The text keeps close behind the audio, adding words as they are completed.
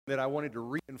that I wanted to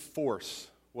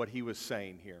reinforce what he was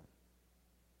saying here.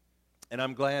 And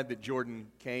I'm glad that Jordan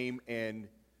came and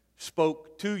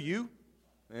spoke to you.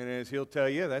 And as he'll tell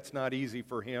you, that's not easy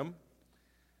for him.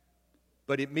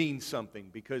 But it means something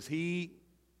because he's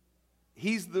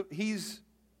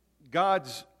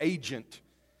God's agent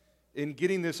in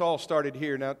getting this all started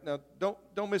here. Now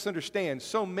don't misunderstand.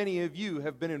 So many of you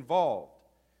have been involved.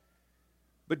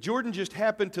 But Jordan just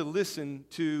happened to listen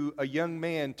to a young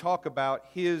man talk about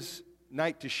his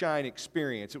Night to Shine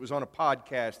experience. It was on a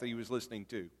podcast that he was listening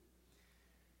to.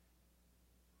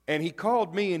 And he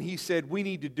called me and he said, "We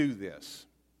need to do this."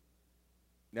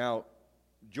 Now,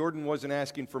 Jordan wasn't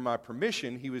asking for my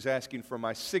permission, he was asking for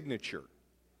my signature.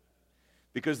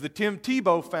 Because the Tim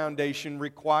Tebow Foundation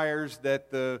requires that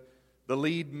the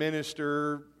lead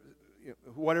minister,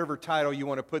 whatever title you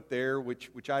want to put there,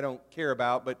 which I don't care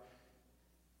about, but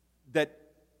that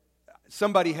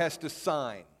somebody has to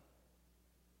sign.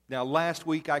 Now, last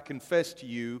week I confessed to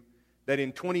you that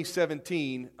in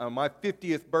 2017, on my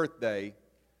 50th birthday,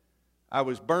 I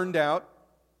was burned out.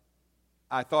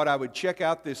 I thought I would check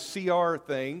out this CR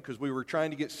thing because we were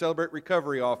trying to get Celebrate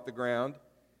Recovery off the ground.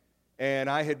 And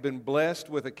I had been blessed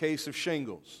with a case of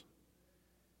shingles.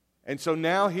 And so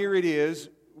now here it is.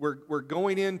 We're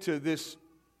going into this,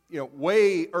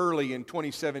 way early in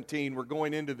 2017, we're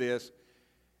going into this.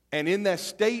 And in that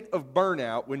state of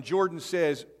burnout, when Jordan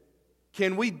says,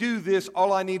 "Can we do this?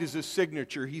 All I need is a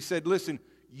signature." He said, "Listen,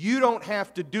 you don't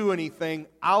have to do anything.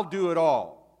 I'll do it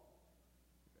all."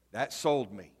 That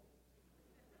sold me.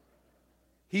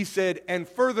 He said, "And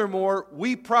furthermore,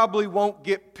 we probably won't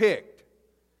get picked.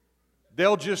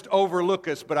 They'll just overlook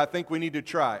us, but I think we need to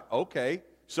try." Okay,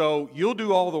 so you'll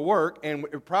do all the work, and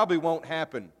it probably won't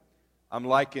happen. I'm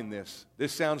liking this.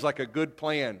 This sounds like a good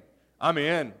plan. I'm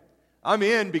in. I'm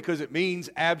in because it means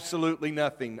absolutely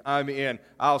nothing. I'm in.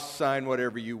 I'll sign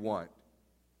whatever you want.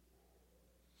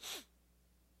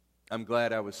 I'm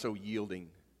glad I was so yielding.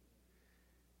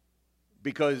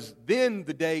 Because then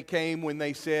the day came when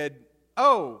they said,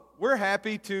 "Oh, we're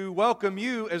happy to welcome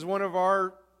you as one of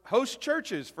our host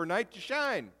churches for Night to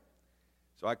Shine."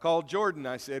 So I called Jordan.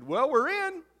 I said, "Well, we're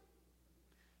in.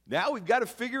 Now we've got to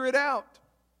figure it out."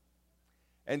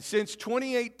 And since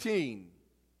 2018,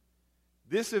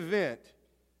 this event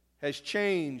has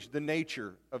changed the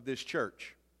nature of this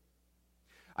church.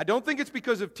 I don't think it's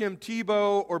because of Tim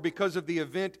Tebow or because of the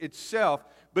event itself,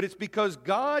 but it's because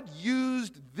God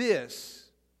used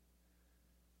this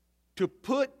to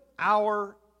put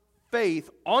our faith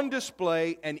on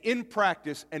display and in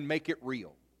practice and make it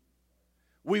real.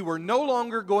 We were no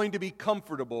longer going to be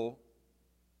comfortable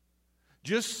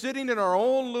just sitting in our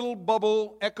own little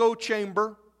bubble echo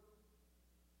chamber,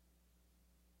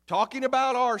 talking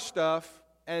about our stuff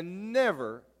and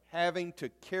never having to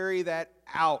carry that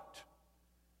out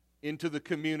into the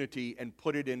community and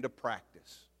put it into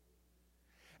practice.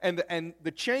 And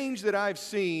the change that I've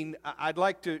seen, I'd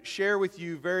like to share with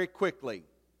you very quickly.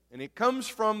 And it comes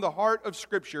from the heart of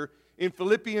Scripture in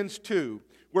Philippians 2,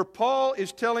 where Paul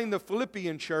is telling the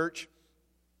Philippian church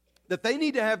that they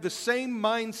need to have the same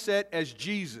mindset as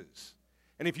Jesus.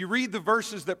 And if you read the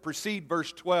verses that precede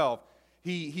verse 12,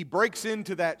 he breaks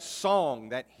into that song,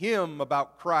 that hymn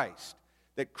about Christ,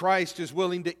 that Christ is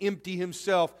willing to empty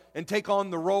himself and take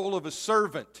on the role of a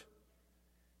servant.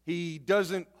 He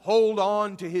doesn't hold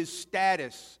on to his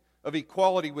status of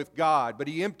equality with God, but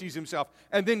he empties himself.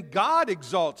 And then God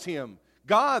exalts him.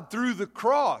 God, through the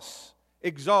cross,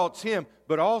 exalts him,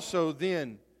 but also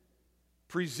then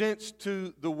presents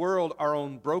to the world our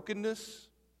own brokenness,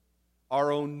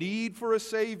 our own need for a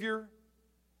Savior,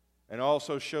 and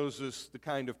also shows us the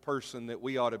kind of person that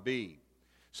we ought to be.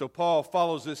 So Paul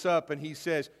follows this up and he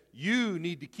says, you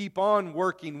need to keep on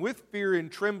working with fear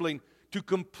and trembling to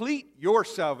complete your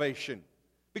salvation.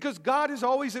 Because God is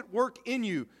always at work in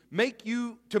you,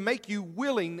 to make you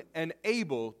willing and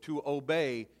able to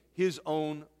obey His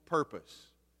own purpose.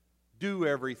 Do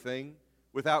everything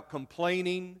without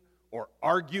complaining or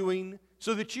arguing,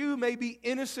 so that you may be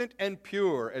innocent and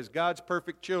pure as God's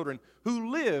perfect children who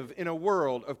live in a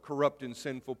world of corrupt and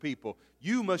sinful people.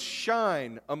 You must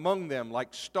shine among them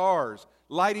like stars,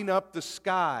 lighting up the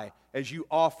sky as you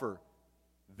offer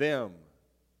them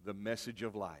the message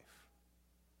of life.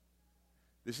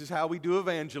 This is how we do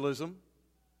evangelism,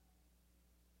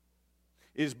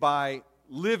 is by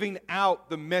living out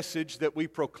the message that we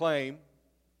proclaim.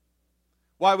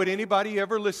 Why would anybody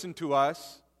ever listen to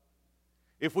us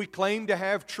if we claim to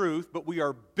have truth, but we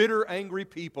are bitter, angry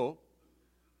people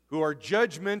who are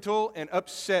judgmental and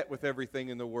upset with everything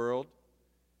in the world?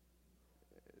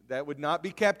 That would not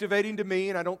be captivating to me,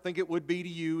 and I don't think it would be to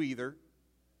you either.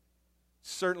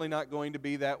 It's certainly not going to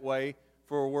be that way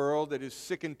for a world that is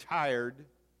sick and tired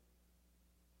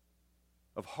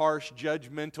of harsh,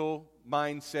 judgmental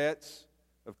mindsets,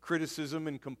 of criticism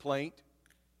and complaint.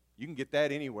 You can get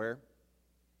that anywhere.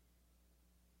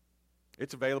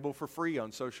 It's available for free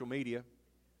on social media.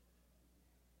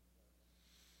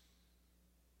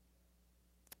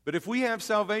 But if we have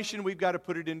salvation, we've got to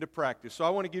put it into practice. So I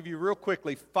want to give you real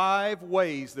quickly 5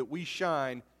 ways that we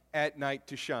shine at Night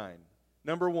to Shine.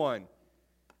 Number 1,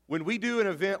 when we do an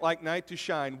event like Night to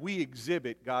Shine, we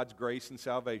exhibit God's grace and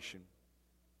salvation.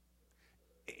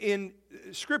 In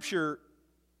Scripture,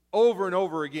 over and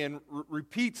over again,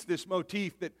 repeats this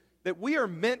motif that we are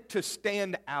meant to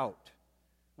stand out.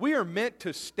 We are meant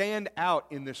to stand out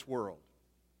in this world.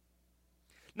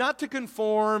 Not to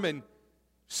conform and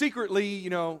secretly,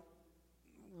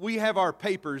 we have our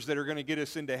papers that are going to get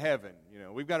us into heaven.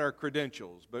 We've got our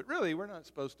credentials, but really we're not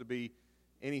supposed to be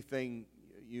anything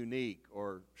unique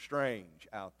or strange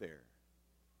out there.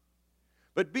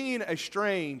 But being a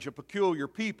strange, a peculiar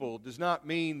people does not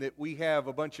mean that we have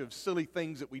a bunch of silly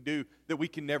things that we do that we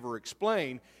can never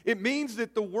explain. It means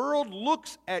that the world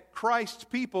looks at Christ's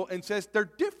people and says they're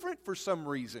different for some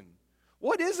reason.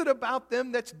 What is it about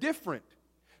them that's different?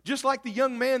 Just like the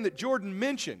young man that Jordan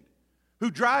mentioned,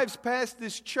 who drives past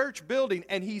this church building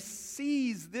and he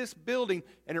sees this building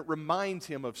and it reminds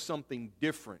him of something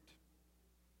different,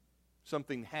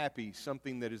 something happy,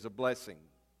 something that is a blessing.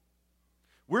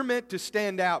 We're meant to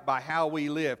stand out by how we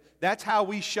live. That's how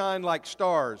we shine like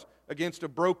stars against a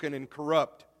broken and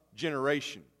corrupt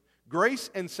generation. Grace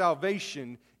and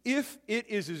salvation, if it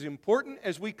is as important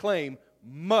as we claim,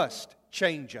 must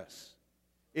change us.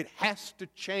 It has to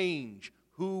change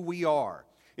who we are.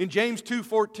 In James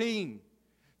 2:14,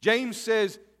 James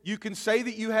says, you can say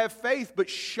that you have faith, but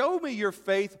show me your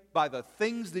faith by the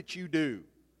things that you do.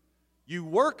 You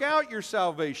work out your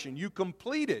salvation, you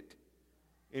complete it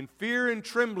in fear and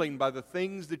trembling by the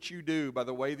things that you do, by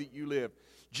the way that you live.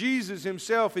 Jesus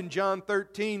himself in John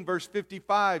 13, verse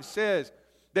 55 says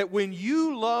that when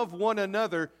you love one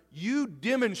another, you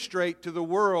demonstrate to the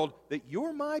world that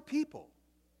you're my people.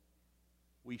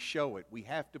 We show it. We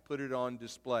have to put it on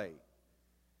display.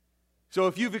 So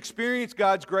if you've experienced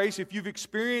God's grace, if you've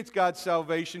experienced God's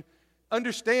salvation,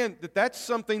 understand that that's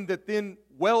something that then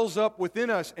wells up within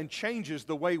us and changes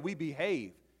the way we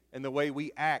behave and the way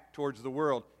we act towards the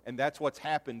world. And that's what's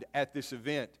happened at this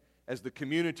event as the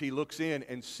community looks in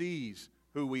and sees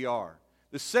who we are.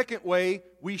 The second way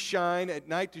we shine at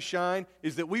Night to Shine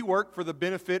is that we work for the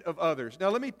benefit of others.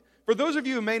 Now for those of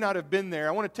you who may not have been there,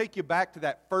 I want to take you back to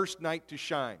that first Night to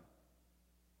Shine.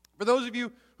 For those of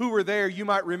you who were there, you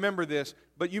might remember this,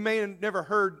 but you may have never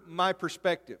heard my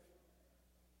perspective.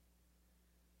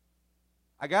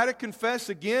 I got to confess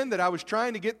again that I was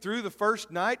trying to get through the first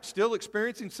night, still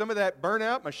experiencing some of that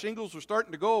burnout. My shingles were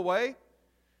starting to go away.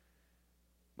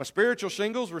 My spiritual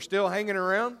shingles were still hanging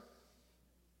around.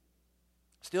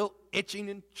 Still itching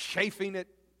and chafing at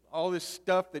all this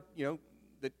stuff that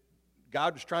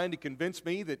God was trying to convince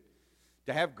me that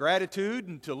to have gratitude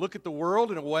and to look at the world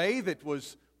in a way that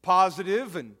was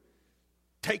positive and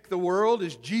take the world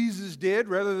as Jesus did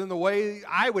rather than the way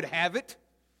I would have it.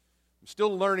 I'm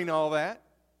still learning all that.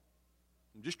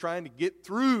 I'm just trying to get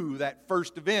through that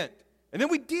first event. And then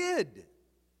we did.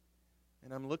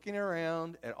 And I'm looking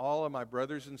around at all of my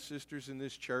brothers and sisters in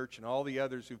this church and all the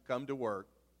others who've come to work.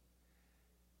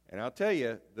 And I'll tell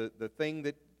you, the thing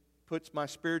that puts my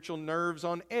spiritual nerves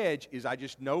on edge is I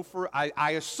just know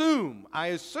I assume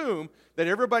that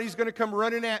everybody's going to come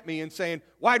running at me and saying,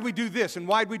 why'd we do this and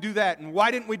why'd we do that and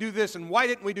why didn't we do this and why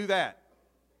didn't we do that?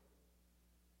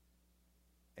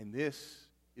 And this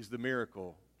is the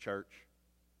miracle, church.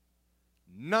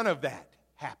 None of that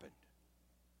happened.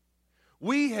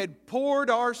 We had poured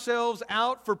ourselves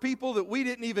out for people that we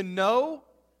didn't even know,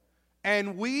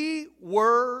 and we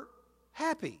were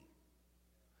happy.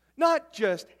 Not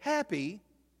just happy,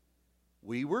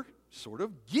 we were sort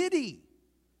of giddy.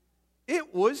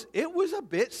 It was a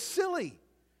bit silly.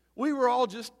 We were all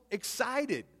just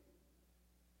excited.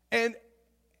 And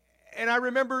I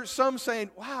remember some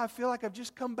saying, wow, I feel like I've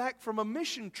just come back from a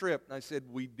mission trip. And I said,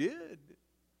 we did.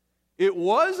 It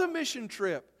was a mission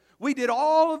trip. We did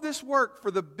all of this work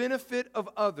for the benefit of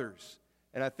others.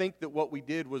 And I think that what we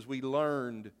did was we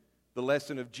learned the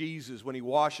lesson of Jesus when he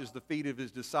washes the feet of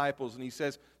his disciples and he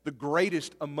says, the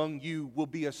greatest among you will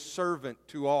be a servant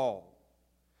to all.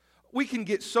 We can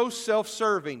get so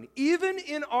self-serving, even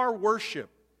in our worship,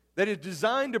 that is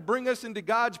designed to bring us into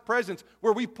God's presence,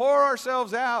 where we pour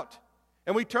ourselves out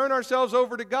and we turn ourselves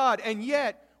over to God, and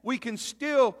yet we can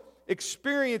still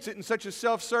experience it in such a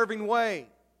self-serving way,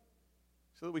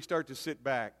 so that we start to sit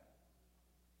back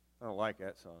I don't like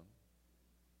that song.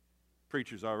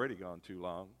 Preacher's already gone too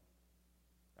long.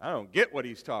 I don't get what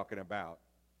he's talking about.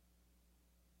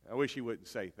 I wish he wouldn't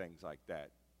say things like that.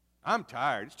 I'm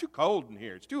tired. It's too cold in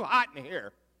here. It's too hot in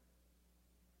here.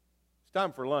 It's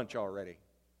time for lunch already.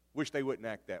 Wish they wouldn't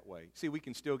act that way. See, we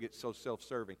can still get so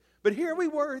self-serving. But here we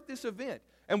were at this event,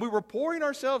 and we were pouring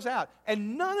ourselves out,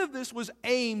 and none of this was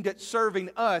aimed at serving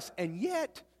us, and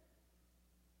yet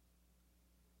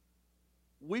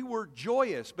we were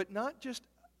joyous, but not just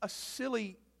a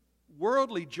silly,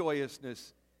 worldly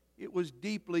joyousness. It was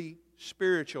deeply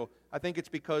spiritual. I think it's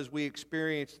because we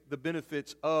experienced the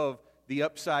benefits of the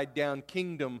upside-down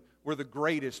kingdom where the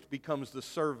greatest becomes the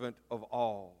servant of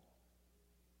all.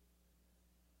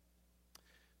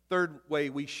 Third way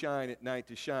we shine at Night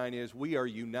to Shine is we are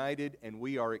united and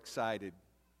we are excited.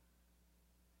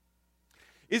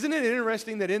 Isn't it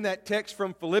interesting that in that text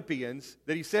from Philippians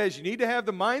that he says you need to have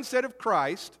the mindset of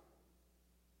Christ,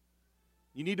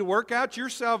 you need to work out your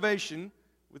salvation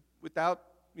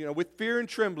with fear and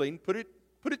trembling, put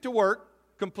it to work,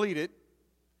 complete it.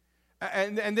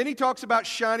 And then he talks about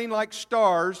shining like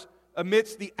stars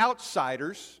amidst the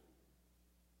outsiders,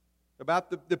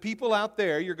 about the people out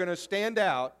there. You're going to stand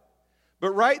out.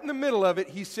 But right in the middle of it,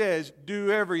 he says, do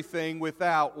everything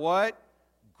without what?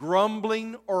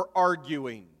 Grumbling or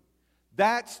arguing.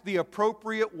 That's the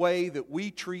appropriate way that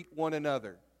we treat one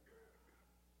another.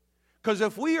 Because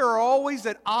if we are always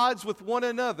at odds with one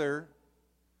another,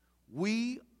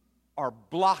 we are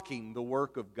blocking the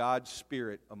work of God's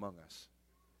Spirit among us.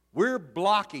 We're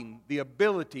blocking the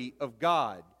ability of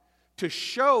God to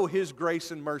show His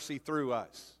grace and mercy through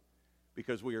us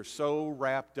because we are so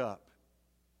wrapped up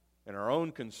in our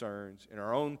own concerns, in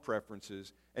our own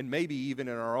preferences, and maybe even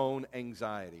in our own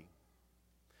anxiety.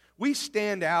 We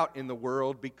stand out in the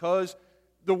world because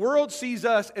the world sees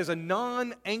us as a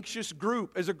non-anxious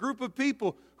group, as a group of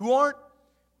people who aren't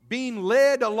being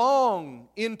led along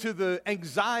into the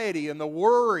anxiety and the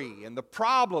worry and the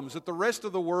problems that the rest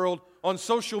of the world on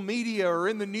social media or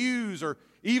in the news or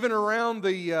even around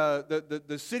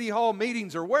the city hall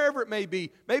meetings or wherever it may be,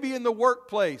 maybe in the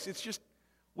workplace.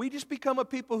 We just become a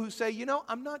people who say,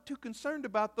 I'm not too concerned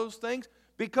about those things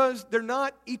because they're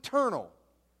not eternal.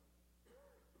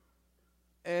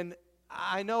 And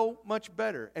I know much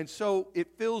better. And so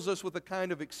it fills us with a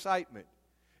kind of excitement.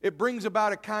 It brings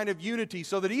about a kind of unity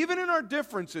so that even in our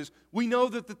differences, we know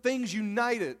that the things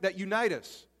that unite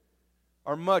us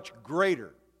are much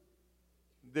greater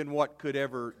than what could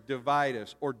ever divide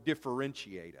us or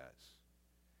differentiate us.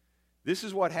 This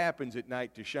is what happens at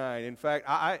Night to Shine. In fact,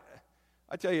 I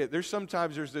tell you, there's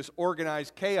this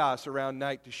organized chaos around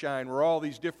Night to Shine where all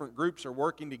these different groups are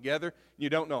working together.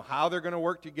 You don't know how they're going to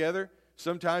work together.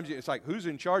 Sometimes it's like, who's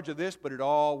in charge of this? But it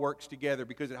all works together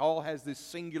because it all has this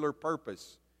singular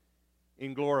purpose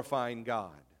in glorifying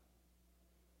God.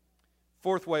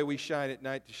 Fourth way we shine at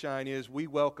Night to Shine is we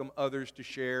welcome others to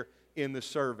share in the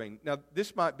serving. Now,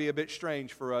 this might be a bit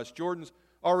strange for us. Jordan's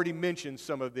already mentioned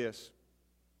some of this.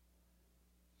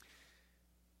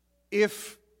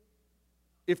 If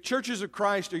churches of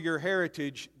Christ are your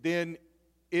heritage, then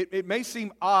it may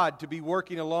seem odd to be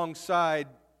working alongside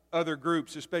other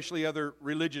groups, especially other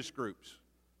religious groups.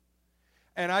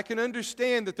 And I can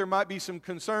understand that there might be some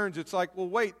concerns. It's like, well,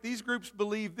 wait, these groups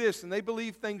believe this, and they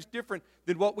believe things different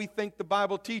than what we think the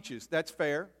Bible teaches. That's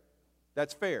fair.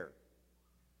 That's fair.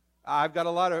 I've got a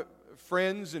lot of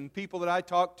friends and people that I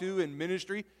talk to in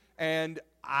ministry, and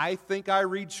I think I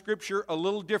read Scripture a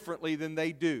little differently than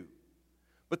they do.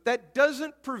 But that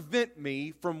doesn't prevent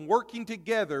me from working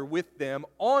together with them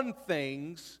on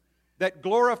things that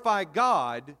glorify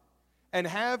God and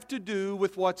have to do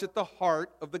with what's at the heart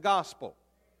of the gospel.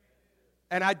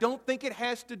 And I don't think it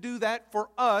has to do that for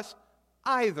us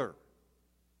either.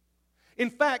 In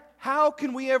fact, how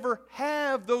can we ever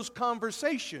have those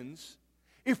conversations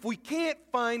if we can't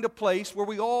find a place where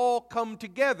we all come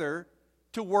together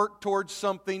to work towards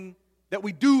something that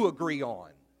we do agree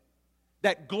on,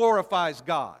 that glorifies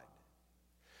God?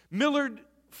 Millard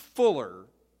Fuller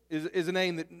is a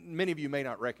name that many of you may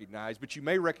not recognize, but you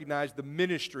may recognize the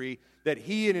ministry that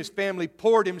he and his family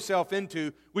poured himself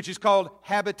into, which is called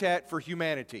Habitat for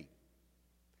Humanity.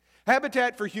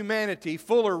 Habitat for Humanity,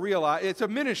 Fuller realized, it's a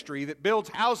ministry that builds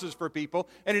houses for people,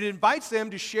 and it invites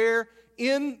them to share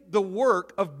in the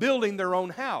work of building their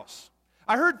own house.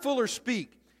 I heard Fuller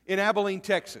speak in Abilene,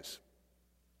 Texas,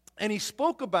 and he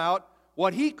spoke about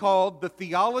what he called the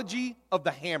theology of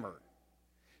the hammer.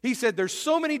 He said there's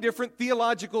so many different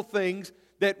theological things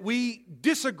that we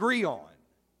disagree on.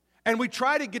 And we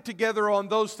try to get together on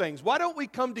those things. Why don't we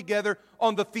come together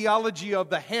on the theology of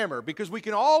the hammer? Because we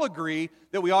can all agree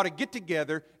that we ought to get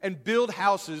together and build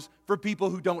houses for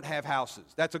people who don't have houses.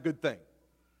 That's a good thing.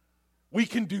 We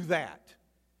can do that.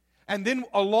 And then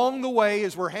along the way,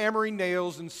 as we're hammering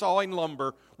nails and sawing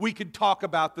lumber, we can talk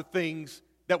about the things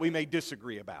that we may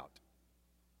disagree about.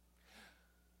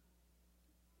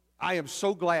 I am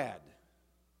so glad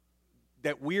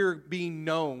that we're being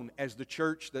known as the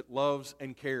church that loves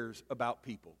and cares about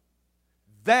people.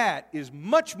 That is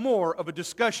much more of a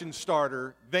discussion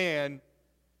starter than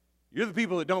you're the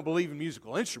people that don't believe in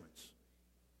musical instruments.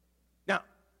 Now,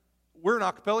 we're an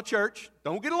a cappella church.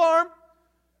 Don't get alarmed.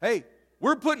 Hey,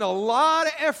 we're putting a lot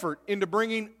of effort into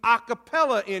bringing a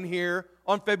cappella in here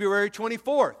on February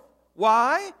 24th.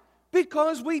 Why?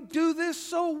 Because we do this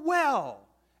so well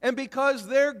and because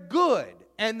they're good.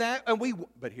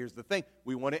 But here's the thing,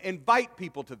 we want to invite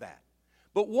people to that.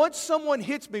 But once someone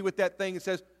hits me with that thing and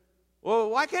says, well,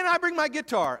 why can't I bring my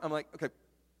guitar? I'm like, okay,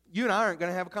 you and I aren't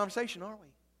going to have a conversation, are we?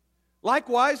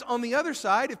 Likewise, on the other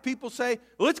side, if people say,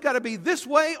 well, it's got to be this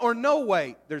way or no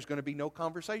way, there's going to be no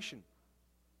conversation.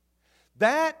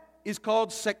 That is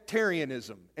called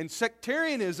sectarianism, and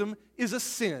sectarianism is a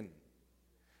sin.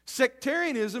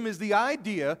 Sectarianism is the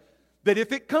idea that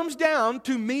if it comes down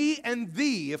to me and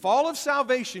thee, if all of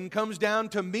salvation comes down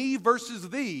to me versus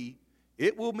thee,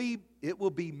 it will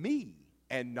be me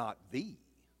and not thee.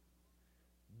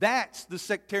 That's the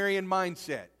sectarian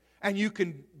mindset. And you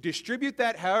can distribute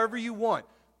that however you want.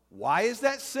 Why is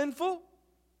that sinful?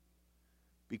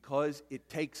 Because it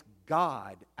takes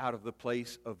God out of the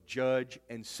place of judge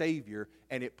and savior,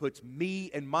 and it puts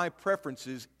me and my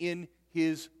preferences in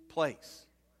His place.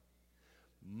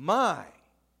 My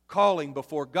calling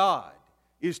before God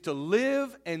is to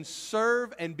live and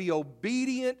serve and be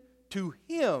obedient to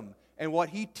Him and what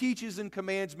He teaches and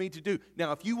commands me to do.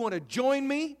 Now, if you want to join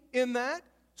me in that,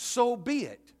 so be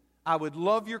it. I would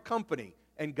love your company,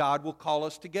 and God will call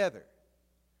us together.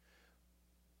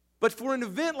 But for an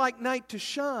event like Night to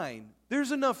Shine,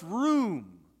 there's enough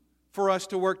room for us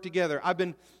to work together. I've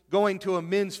been going to a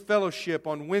men's fellowship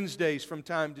on Wednesdays from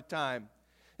time to time.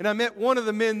 And I met one of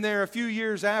the men there a few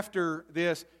years after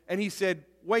this, and he said,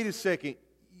 wait a second,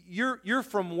 you're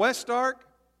from West Ark?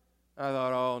 I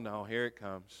thought, oh no, here it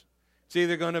comes. It's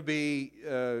either going to be,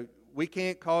 we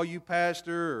can't call you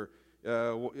pastor,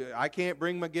 or I can't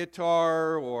bring my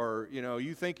guitar, or,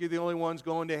 you think you're the only ones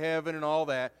going to heaven and all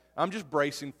that. I'm just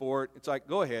bracing for it. It's like,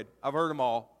 go ahead. I've heard them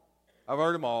all. I've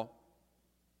heard them all.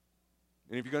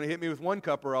 And if you're going to hit me with one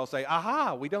cupper, I'll say,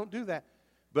 aha, we don't do that.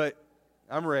 But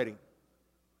I'm ready.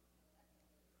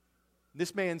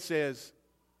 This man says,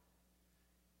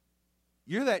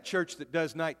 you're that church that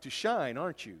does Night to Shine,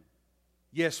 aren't you?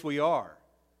 Yes, we are.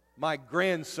 My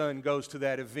grandson goes to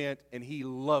that event, and he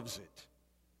loves it.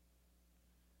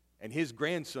 And his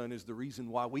grandson is the reason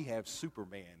why we have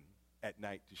Superman at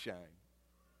Night to Shine.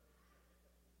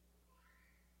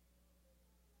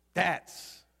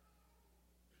 That's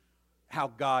how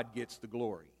God gets the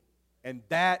glory. And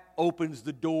that opens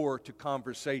the door to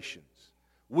conversations.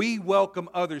 We welcome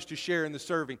others to share in the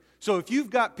serving. So if you've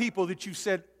got people that you've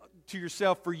said to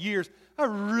yourself for years, I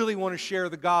really want to share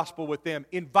the gospel with them,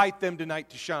 invite them to Night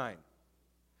to Shine.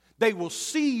 They will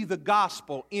see the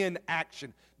gospel in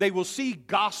action. They will see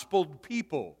gospeled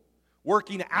people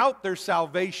working out their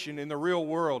salvation in the real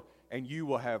world, and you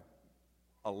will have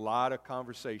a lot of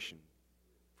conversation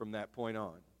from that point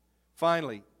on.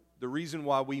 Finally, the reason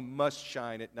why we must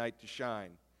shine at Night to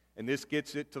Shine, and this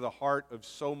gets it to the heart of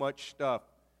so much stuff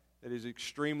that is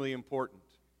extremely important.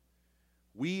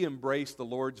 We embrace the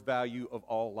Lord's value of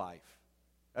all life.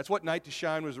 That's what Night to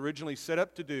Shine was originally set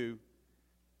up to do,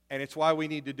 and it's why we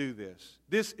need to do this.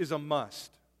 This is a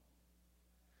must.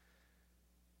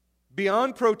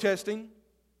 Beyond protesting,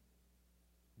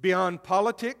 beyond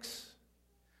politics,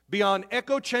 beyond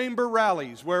echo chamber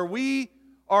rallies where we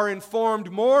are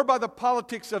informed more by the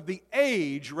politics of the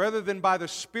age rather than by the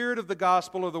spirit of the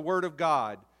gospel or the Word of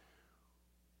God,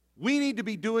 we need to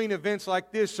be doing events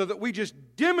like this so that we just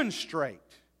demonstrate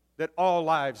that all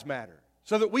lives matter.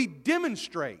 So that we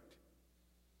demonstrate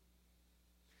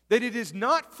that it is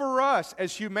not for us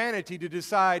as humanity to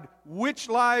decide which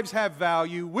lives have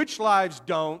value, which lives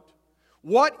don't,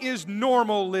 what is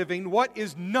normal living, what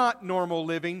is not normal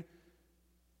living,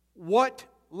 what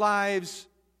lives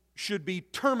should be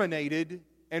terminated,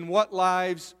 and what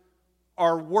lives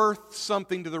are worth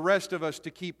something to the rest of us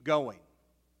to keep going.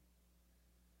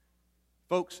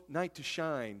 Folks, Night to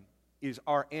Shine is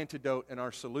our antidote and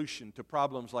our solution to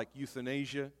problems like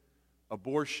euthanasia,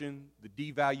 abortion, the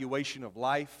devaluation of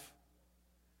life,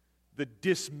 the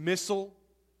dismissal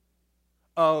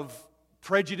of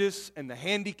prejudice and the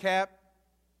handicap,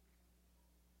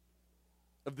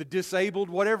 of the disabled,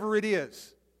 whatever it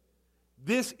is.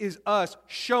 This is us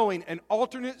showing an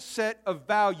alternate set of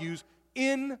values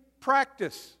in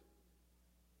practice.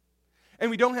 And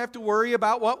we don't have to worry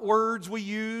about what words we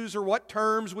use or what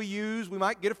terms we use. We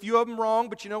might get a few of them wrong,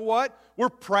 but you know what? We're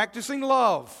practicing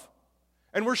love.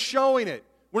 And we're showing it.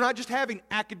 We're not just having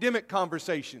academic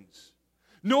conversations.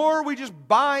 Nor are we just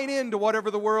buying into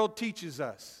whatever the world teaches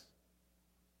us.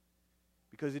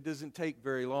 Because it doesn't take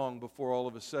very long before all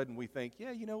of a sudden we think,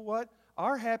 yeah, you know what?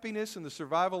 Our happiness and the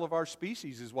survival of our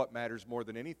species is what matters more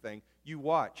than anything. You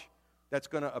watch. That's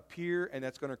going to appear and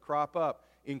that's going to crop up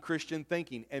in Christian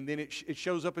thinking. And then it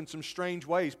shows up in some strange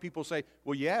ways. People say,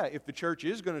 well, yeah, if the church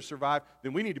is going to survive,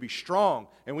 then we need to be strong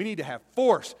and we need to have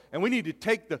force and we need to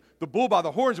take the bull by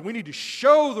the horns and we need to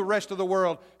show the rest of the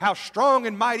world how strong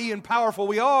and mighty and powerful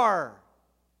we are.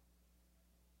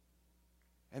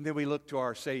 And then we look to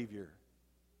our Savior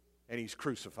and He's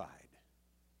crucified.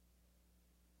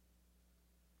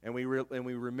 And we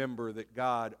remember that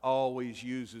God always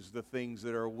uses the things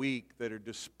that are weak, that are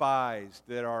despised,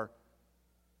 that are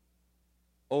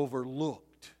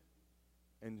overlooked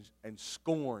and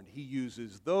scorned. He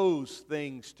uses those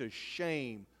things to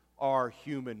shame our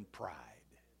human pride.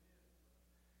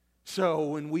 So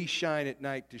when we shine at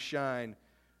night to shine,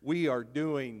 we are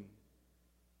doing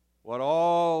what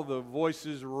all the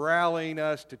voices rallying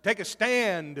us to take a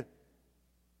stand.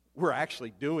 We're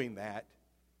actually doing that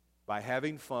by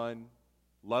having fun,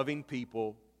 loving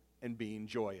people, and being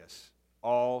joyous,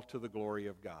 all to the glory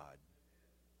of God.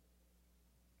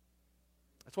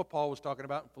 That's what Paul was talking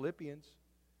about in Philippians.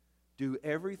 Do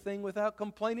everything without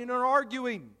complaining or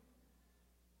arguing.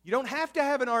 You don't have to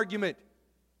have an argument.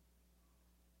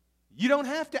 You don't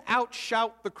have to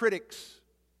outshout the critics.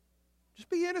 Just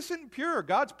be innocent and pure,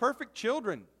 God's perfect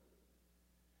children.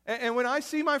 And when I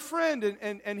see my friend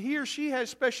and he or she has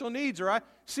special needs, or I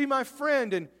see my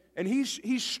friend and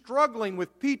he's struggling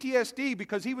with PTSD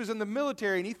because he was in the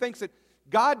military and he thinks that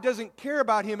God doesn't care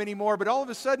about him anymore, but all of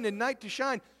a sudden in Night to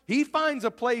Shine, he finds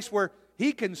a place where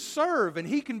he can serve and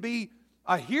he can be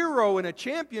a hero and a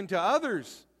champion to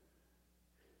others.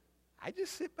 I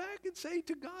just sit back and say,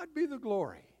 to God be the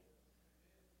glory.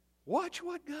 Watch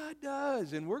what God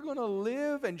does, and we're going to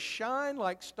live and shine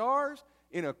like stars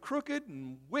in a crooked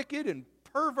and wicked and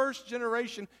perverse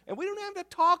generation. And we don't have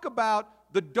to talk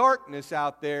about the darkness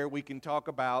out there. We can talk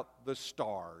about the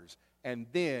stars. And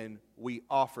then we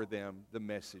offer them the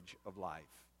message of life.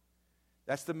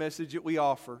 That's the message that we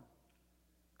offer,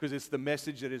 because it's the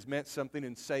message that has meant something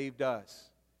and saved us.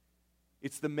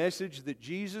 It's the message that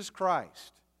Jesus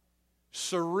Christ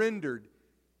surrendered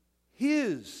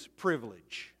His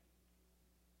privilege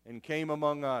and came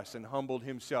among us and humbled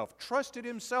Himself, trusted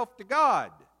Himself to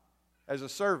God as a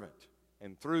servant.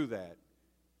 And through that,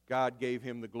 God gave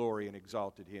Him the glory and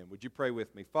exalted Him. Would you pray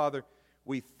with me? Father,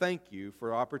 we thank You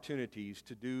for opportunities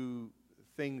to do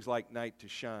things like Night to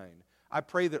Shine. I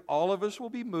pray that all of us will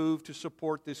be moved to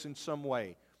support this in some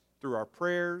way, through our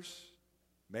prayers,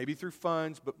 maybe through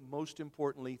funds, but most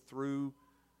importantly through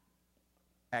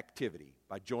activity,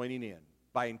 by joining in,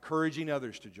 by encouraging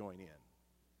others to join in.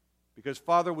 Because,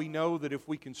 Father, we know that if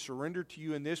we can surrender to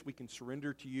You in this, we can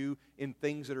surrender to You in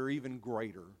things that are even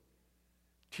greater.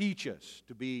 Teach us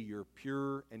to be Your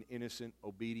pure and innocent,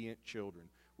 obedient children.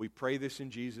 We pray this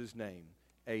in Jesus' name.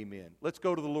 Amen. Let's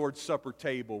go to the Lord's Supper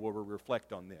table where we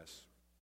reflect on this.